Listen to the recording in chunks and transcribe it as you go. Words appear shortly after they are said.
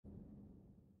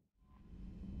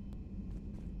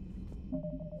I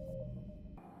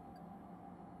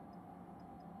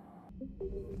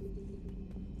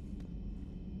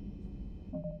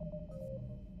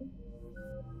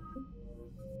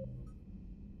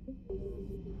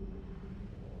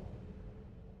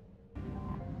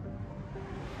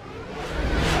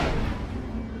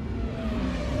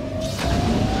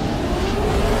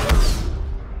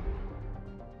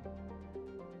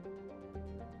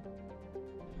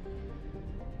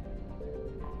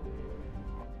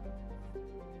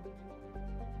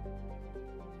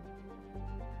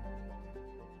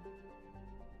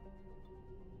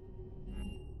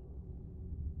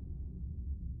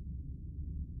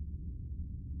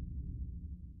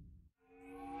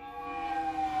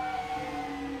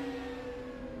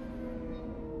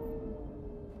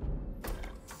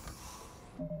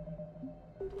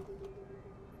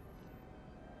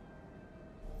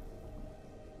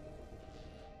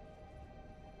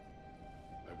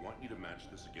want you to match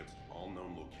this against all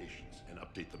known locations and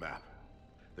update the map.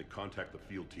 Then contact the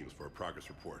field teams for a progress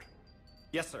report.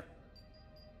 Yes, sir.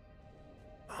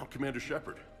 Oh, Commander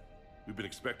Shepard. We've been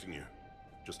expecting you.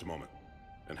 Just a moment.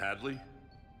 And Hadley?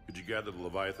 Could you gather the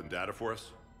Leviathan data for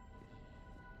us?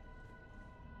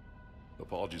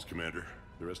 Apologies, Commander.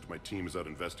 The rest of my team is out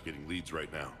investigating leads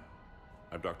right now.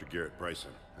 I'm Dr. Garrett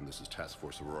Bryson, and this is Task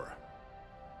Force Aurora.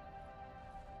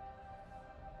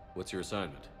 What's your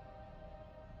assignment?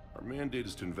 Our mandate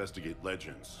is to investigate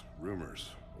legends,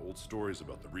 rumors, old stories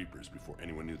about the Reapers before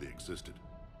anyone knew they existed.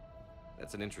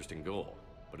 That's an interesting goal,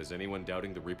 but is anyone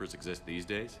doubting the Reapers exist these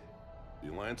days? The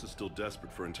Alliance is still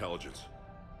desperate for intelligence.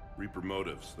 Reaper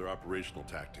motives, their operational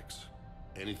tactics.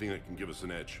 Anything that can give us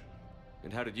an edge.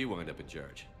 And how did you wind up in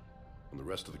charge? When the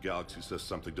rest of the galaxy says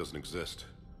something doesn't exist,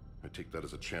 I take that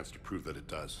as a chance to prove that it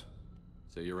does.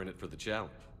 So you're in it for the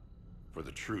challenge? For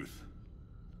the truth.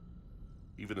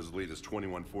 Even as late as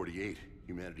 2148,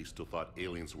 humanity still thought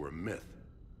aliens were a myth.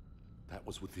 That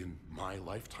was within my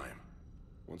lifetime.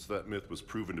 Once that myth was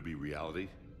proven to be reality,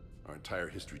 our entire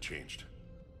history changed.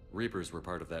 Reapers were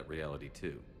part of that reality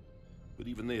too. But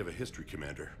even they have a history,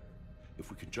 Commander.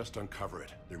 If we can just uncover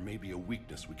it, there may be a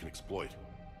weakness we can exploit.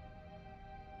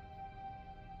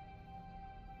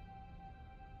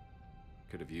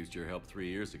 Could have used your help 3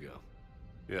 years ago.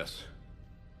 Yes.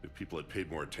 If people had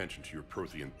paid more attention to your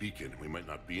Prothean beacon, we might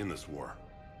not be in this war.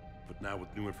 But now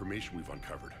with new information we've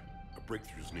uncovered, a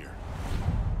breakthrough's near.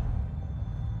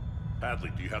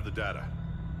 Hadley, do you have the data?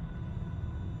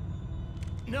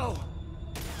 No!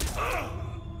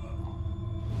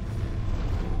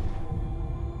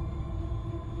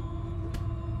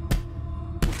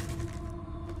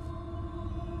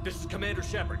 This is Commander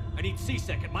Shepard. I need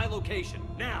C-Sec at my location,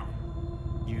 now!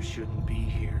 You shouldn't be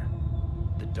here.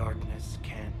 The darkness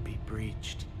can't be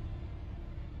breached.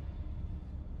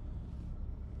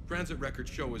 Transit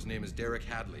records show his name is Derek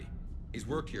Hadley. He's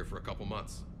worked here for a couple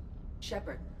months.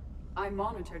 Shepard, I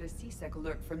monitored a C-Sec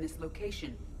alert from this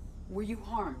location. Were you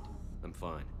harmed? I'm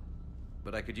fine.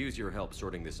 But I could use your help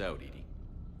sorting this out, Edie.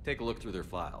 Take a look through their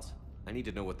files. I need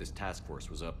to know what this task force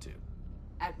was up to.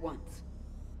 At once.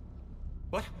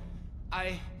 What?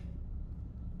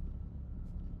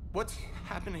 What's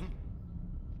happening?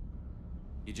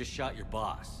 You just shot your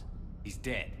boss. He's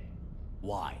dead.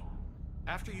 Why?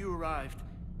 After you arrived,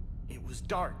 it was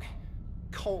dark,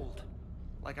 cold,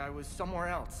 like I was somewhere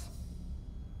else.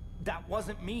 That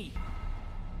wasn't me.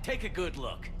 Take a good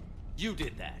look. You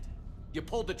did that. You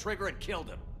pulled the trigger and killed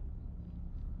him.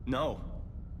 No.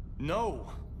 No.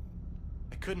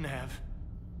 I couldn't have.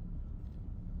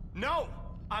 No!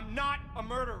 I'm not a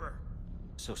murderer.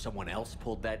 So someone else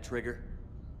pulled that trigger?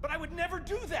 But I would never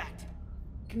do that!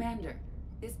 Commander,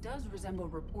 this does resemble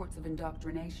reports of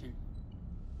indoctrination.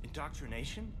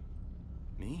 Indoctrination?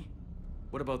 Me?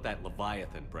 What about that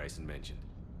Leviathan Bryson mentioned?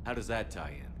 How does that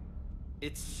tie in?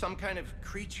 It's some kind of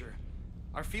creature.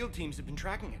 Our field teams have been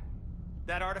tracking it.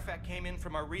 That artifact came in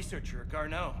from our researcher,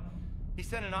 Garneau. He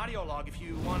sent an audio log if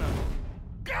you wanna...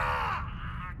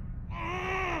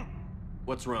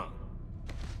 What's wrong?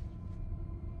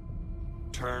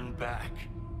 Turn back.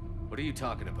 What are you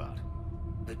talking about?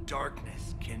 The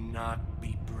darkness cannot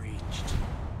be breached.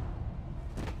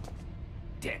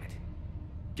 Damn it.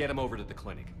 Get him over to the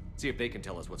clinic. See if they can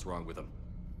tell us what's wrong with him.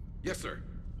 Yes, sir.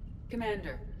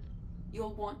 Commander,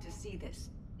 you'll want to see this.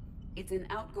 It's an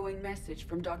outgoing message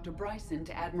from Dr. Bryson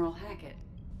to Admiral Hackett.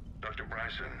 Dr.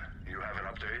 Bryson, you have an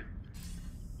update?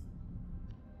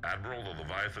 Admiral, the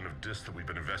Leviathan of Dis that we've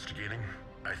been investigating,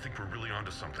 I think we're really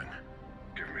onto something.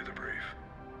 Give me the brief.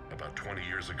 About 20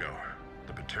 years ago,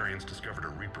 the Batarians discovered a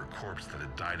Reaper corpse that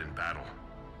had died in battle.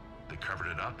 They covered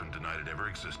it up and denied it ever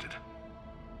existed.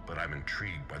 But I'm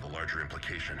intrigued by the larger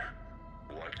implication.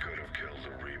 What could have killed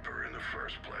the Reaper in the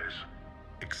first place?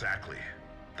 Exactly.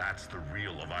 That's the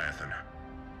real Leviathan.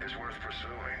 It's worth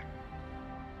pursuing.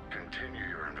 Continue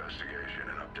your investigation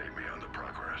and update me on the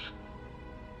progress.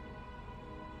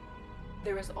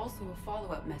 There is also a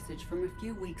follow-up message from a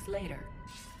few weeks later.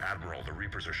 Admiral, the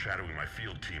Reapers are shadowing my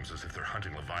field teams as if they're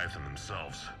hunting Leviathan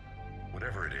themselves.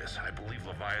 Whatever it is, I believe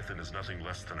Leviathan is nothing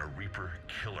less than a Reaper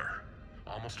killer.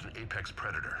 Almost an apex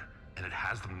predator, and it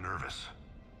has them nervous.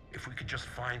 If we could just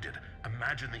find it,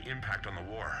 imagine the impact on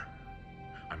the war.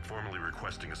 I'm formally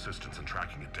requesting assistance in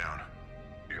tracking it down.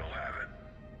 You'll have it.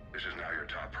 This is now your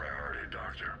top priority,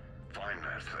 Doctor. Find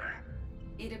that thing.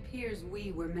 It appears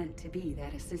we were meant to be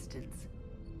that assistance.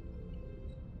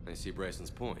 I see Bryson's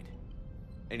point.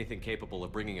 Anything capable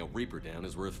of bringing a Reaper down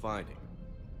is worth finding.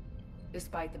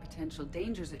 Despite the potential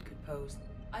dangers it could pose,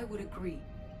 I would agree.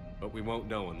 But we won't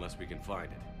know unless we can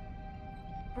find it.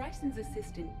 Bryson's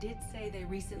assistant did say they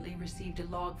recently received a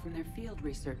log from their field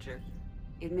researcher.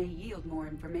 It may yield more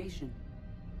information.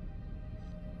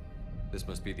 This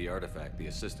must be the artifact the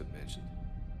assistant mentioned.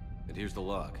 And here's the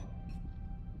log.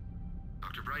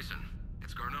 Dr. Bryson,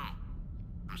 it's Garneau.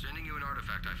 I'm sending you an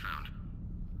artifact I found.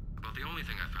 About the only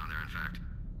thing I found there, in fact.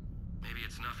 Maybe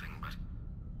it's nothing, but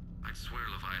I'd swear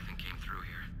Leviathan came through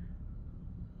here.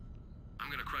 I'm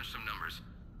gonna crunch some numbers.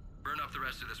 Burn up the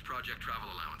rest of this project travel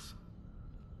allowance.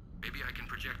 Maybe I can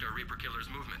project our Reaper killer's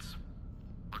movements.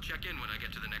 I'll check in when I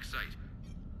get to the next site.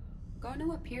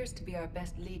 Garneau appears to be our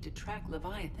best lead to track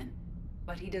Leviathan,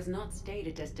 but he does not state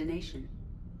a destination.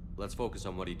 Let's focus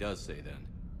on what he does say then.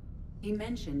 He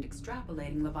mentioned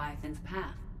extrapolating Leviathan's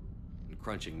path. And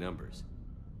crunching numbers.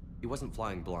 He wasn't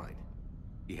flying blind.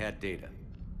 He had data.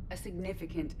 A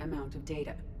significant amount of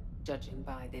data, judging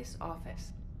by this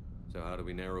office. So how do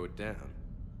we narrow it down?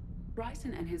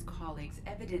 Bryson and his colleagues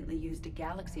evidently used a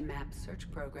galaxy map search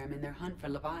program in their hunt for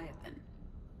Leviathan.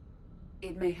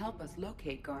 It may help us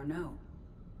locate Garneau.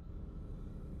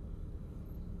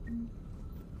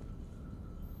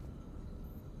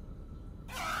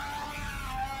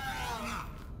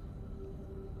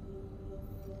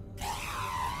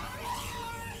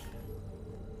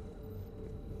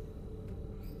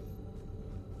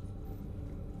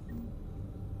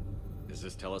 Does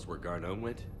this tell us where Garneau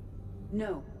went?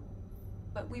 No.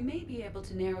 But we may be able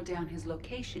to narrow down his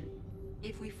location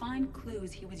if we find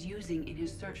clues he was using in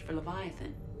his search for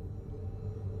Leviathan.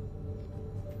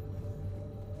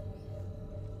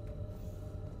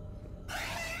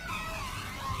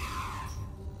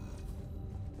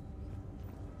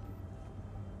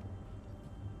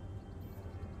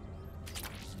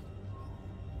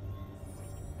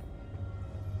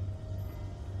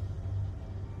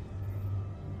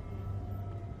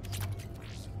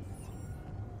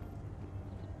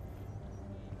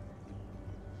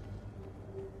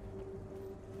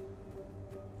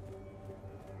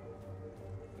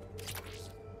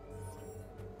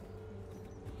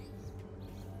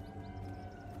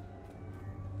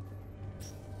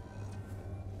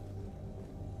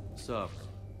 Sovereign,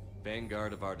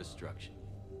 vanguard of our destruction.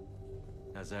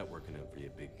 How's that working out for you,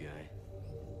 big guy?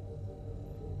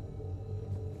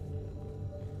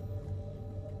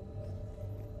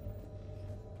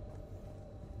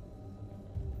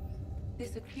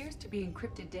 This appears to be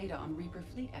encrypted data on Reaper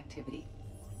fleet activity.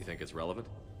 You think it's relevant?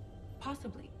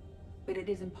 Possibly. But it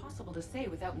is impossible to say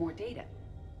without more data.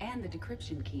 And the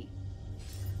decryption key.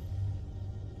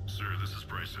 Sir, this is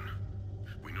Bryson.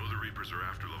 We know the Reapers are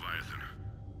after Leviathan.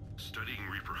 Studying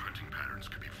Reaper hunting patterns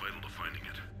could be vital to finding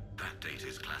it. That data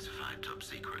is classified top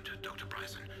secret, Dr.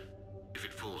 Bryson. If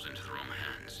it falls into the wrong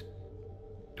hands...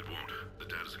 It won't. The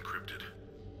data's encrypted.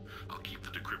 I'll keep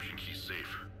the decryption key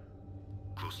safe.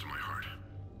 Close to my heart.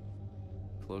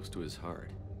 Close to his heart?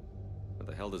 What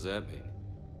the hell does that mean?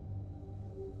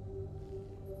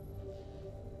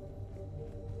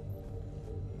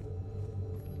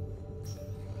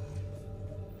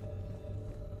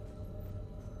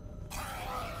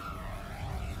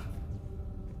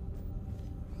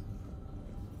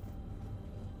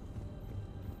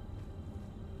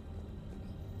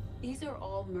 These are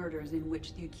all murders in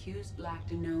which the accused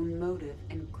lacked a known motive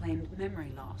and claimed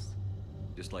memory loss.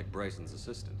 Just like Bryson's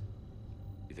assistant.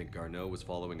 You think Garneau was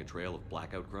following a trail of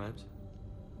blackout crimes?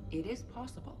 It is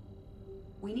possible.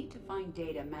 We need to find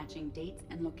data matching dates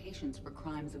and locations for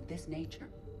crimes of this nature.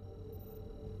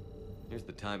 Here's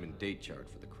the time and date chart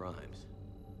for the crimes.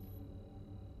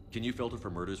 Can you filter for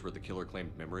murders where the killer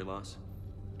claimed memory loss?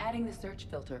 Adding the search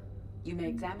filter, you may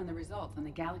examine the results on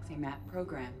the Galaxy Map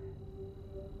program.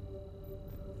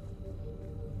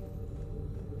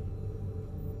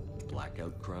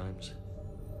 Blackout crimes?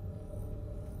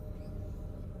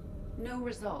 No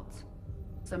results.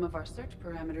 Some of our search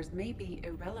parameters may be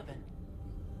irrelevant.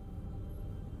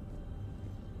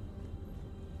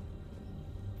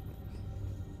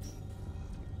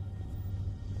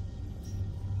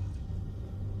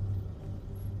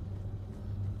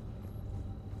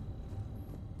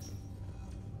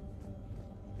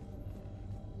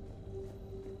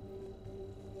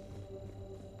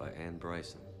 By Anne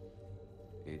Bryson.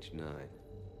 Age 9.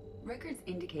 Records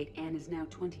indicate Anne is now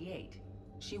 28.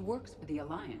 She works for the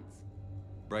Alliance.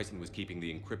 Bryson was keeping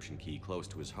the encryption key close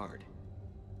to his heart.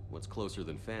 What's closer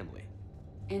than family?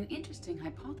 An interesting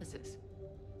hypothesis.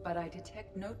 But I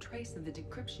detect no trace of the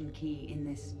decryption key in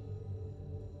this...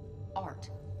 art.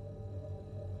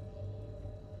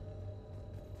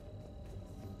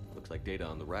 Looks like data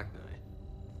on the Rachni.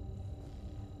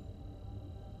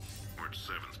 March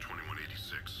 7th,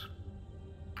 2186.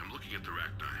 I'm looking at the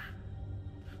Rachni.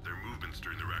 Their movements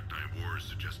during the Rachni Wars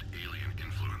suggest alien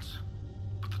influence.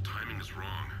 But the timing is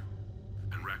wrong.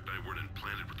 And Rachni weren't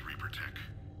implanted with Reaper tech.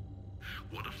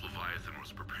 What if Leviathan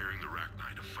was preparing the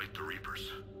Rachni to fight the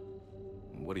Reapers?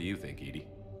 What do you think, Edie?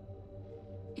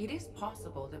 It is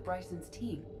possible that Bryson's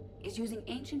team is using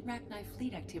ancient Rachni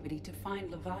fleet activity to find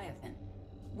Leviathan.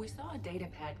 We saw a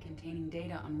datapad containing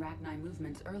data on Rachni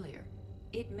movements earlier.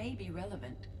 It may be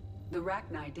relevant. The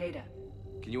Rachni data.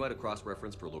 Can you add a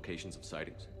cross-reference for locations of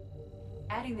sightings?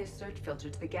 Adding this search filter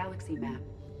to the galaxy map.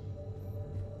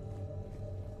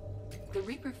 The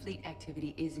Reaper fleet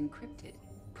activity is encrypted,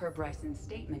 per Bryson's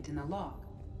statement in the log.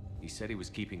 He said he was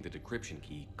keeping the decryption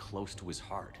key close to his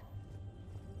heart.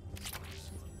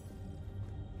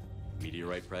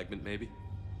 Meteorite fragment, maybe?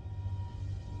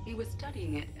 He was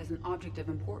studying it as an object of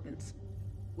importance.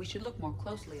 We should look more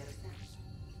closely at a sample.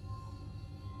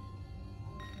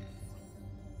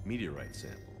 Meteorite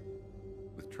sample.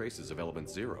 With traces of element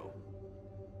 0.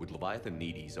 Would Leviathan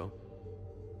need ESO?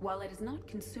 While it is not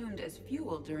consumed as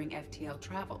fuel during FTL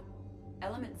travel,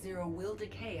 element 0 will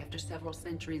decay after several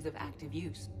centuries of active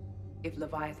use. If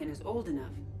Leviathan is old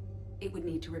enough, it would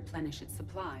need to replenish its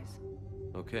supplies.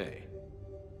 Okay.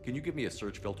 Can you give me a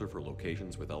search filter for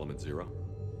locations with element 0?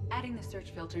 Adding the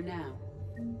search filter now.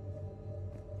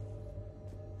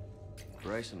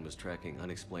 Bryson was tracking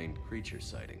unexplained creature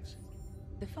sightings.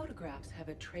 The photographs have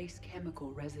a trace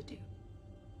chemical residue.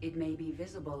 It may be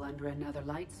visible under another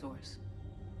light source.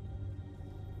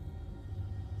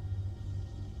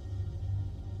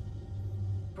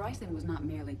 Bryson was not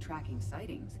merely tracking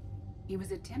sightings. He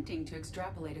was attempting to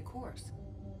extrapolate a course.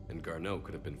 And Garneau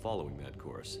could have been following that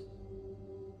course.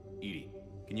 Edie,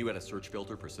 can you add a search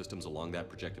filter for systems along that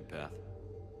projected path?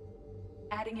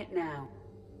 Adding it now.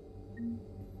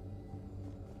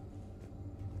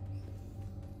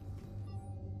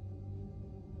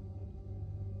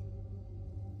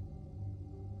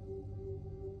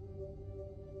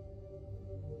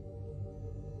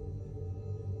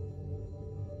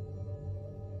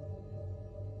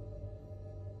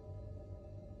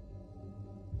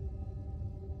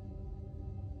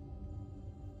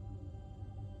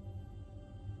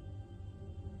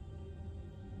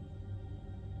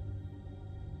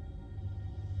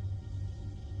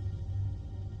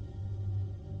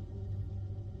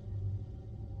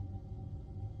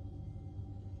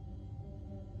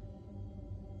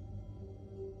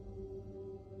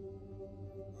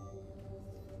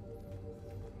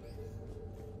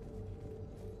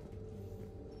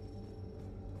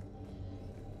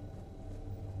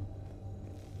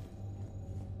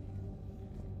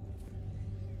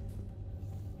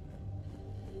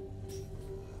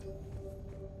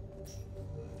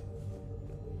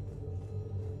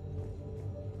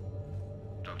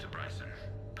 Dr. Bryson,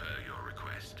 per your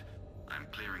request, I'm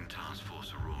clearing Task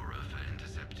Force AURORA for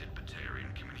intercepted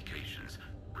Batarian communications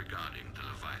regarding the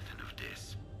Leviathan of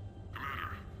Dis.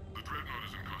 Commander, the Dreadnought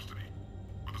is in custody,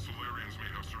 but the Solarians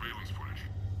may have surveillance footage.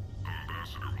 Our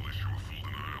ambassador will issue a full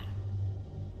denial.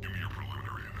 Give me your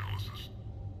preliminary analysis.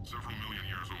 Several million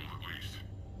years old at least,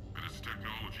 and its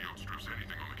technology outstrips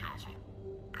anything on the Council.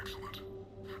 Excellent.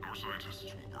 Our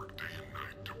scientists will work day and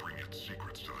night to bring its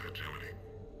secrets to the hegemony.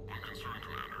 One concern,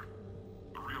 Commander.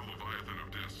 The real Leviathan of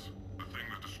Dis, the thing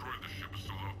that destroyed the ship, is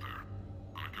still out there.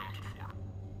 Unaccounted for.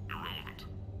 Irrelevant.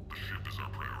 The ship is our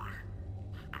priority.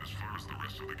 And as far as the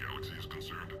rest of the galaxy is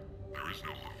concerned, there is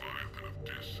no Leviathan of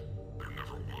Dis. There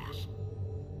never was.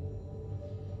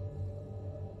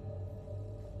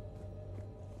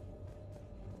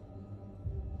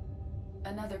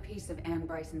 Another piece of Anne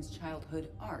Bryson's childhood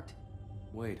art.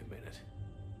 Wait a minute.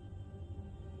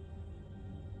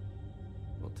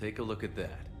 Well, take a look at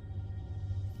that.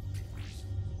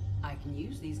 I can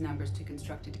use these numbers to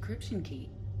construct a decryption key.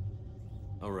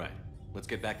 All right, let's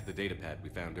get back to the datapad we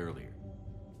found earlier.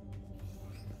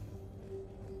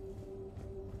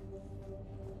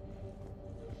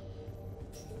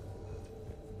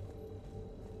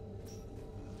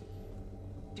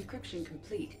 Decryption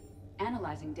complete.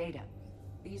 Analyzing data.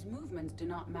 These movements do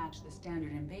not match the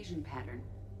standard invasion pattern.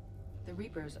 The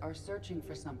Reapers are searching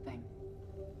for something.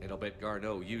 And I'll bet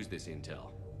Garneau used this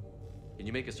intel. Can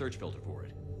you make a search filter for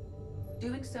it?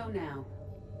 Doing so now.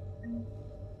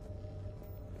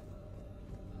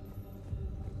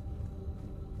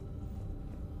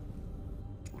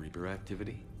 Reaper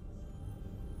activity?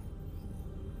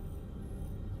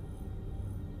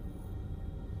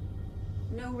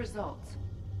 No results.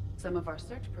 Some of our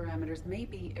search parameters may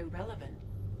be irrelevant.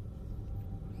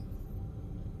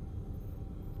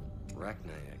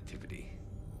 Arachnai activity.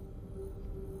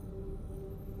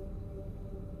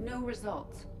 No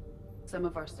results. Some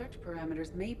of our search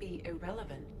parameters may be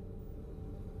irrelevant.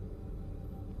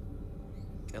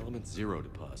 Element 0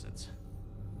 deposits.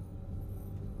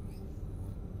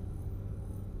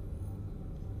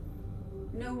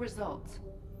 No results.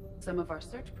 Some of our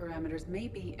search parameters may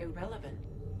be irrelevant.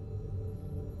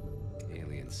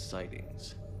 Alien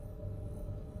sightings.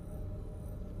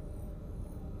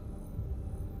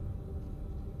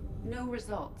 No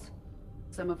results.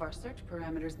 Some of our search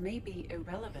parameters may be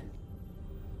irrelevant.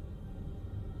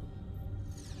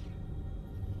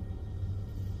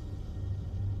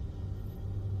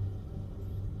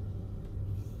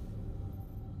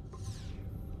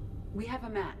 We have a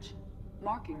match,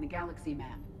 marking the galaxy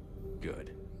map.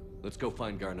 Good. Let's go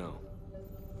find Garneau.